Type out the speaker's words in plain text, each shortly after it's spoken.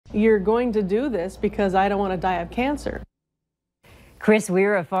You're going to do this because I don't want to die of cancer. Chris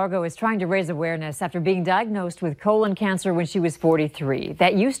Weir of Fargo is trying to raise awareness after being diagnosed with colon cancer when she was 43.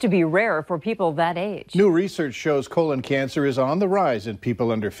 That used to be rare for people that age. New research shows colon cancer is on the rise in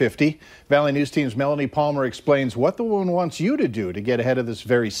people under 50. Valley News Team's Melanie Palmer explains what the woman wants you to do to get ahead of this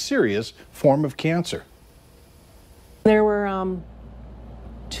very serious form of cancer. There were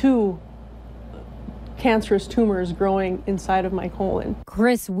 2 cancerous tumors growing inside of my colon.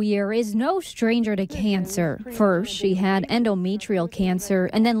 Chris Weir is no stranger to cancer. First, she had endometrial cancer,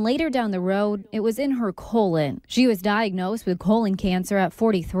 and then later down the road, it was in her colon. She was diagnosed with colon cancer at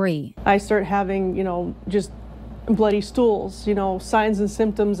 43. I start having, just bloody stools, signs and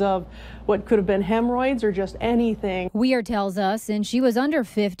symptoms of what could have been hemorrhoids or just anything. Weir tells us since she was under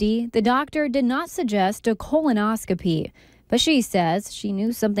 50, the doctor did not suggest a colonoscopy. But she says she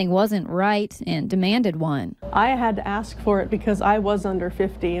knew something wasn't right and demanded one. I had to ask for it because I was under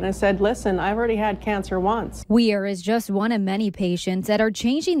 50, and I said, listen, I've already had cancer once. Weir is just one of many patients that are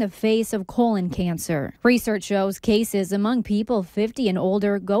changing the face of colon cancer. Research shows cases among people 50 and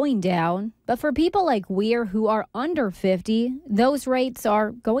older going down, but for people like Weir who are under 50, those rates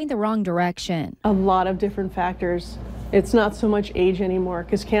are going the wrong direction. A lot of different factors. It's not so much age anymore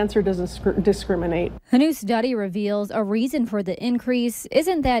because cancer doesn't discriminate. A new study reveals a reason for the increase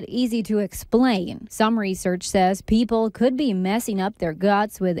isn't that easy to explain. Some research says people could be messing up their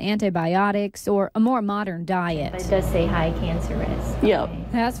guts with antibiotics or a more modern diet. It does say high cancer risk. Yep.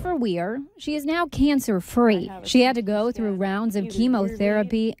 As for Weir, she is now cancer-free. She had to go through rounds of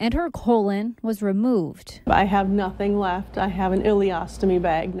chemotherapy and her colon was removed. I have nothing left. I have an ileostomy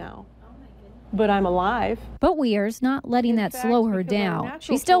bag now. But I'm alive. But Weir's not letting that slow her down.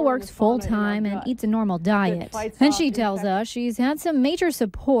 She still works full-time and eats a normal diet. And she tells us she's had some major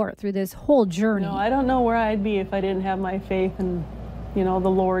support through this whole journey. I don't know where I'd be if I didn't have my faith and, the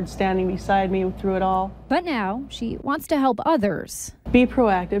Lord standing beside me through it all. But now she wants to help others. Be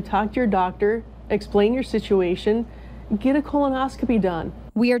proactive, talk to your doctor, explain your situation, get a colonoscopy done.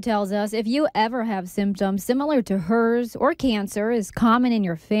 Weir tells us if you ever have symptoms similar to hers or cancer is common in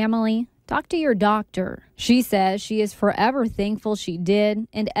your family, talk to your doctor. She says she is forever thankful she did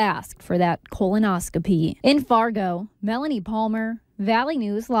and asked for that colonoscopy. In Fargo, Melanie Palmer, Valley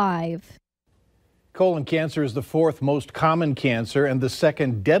News Live. Colon cancer is the 4th most common cancer and the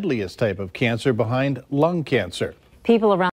 2nd deadliest type of cancer behind lung cancer. People around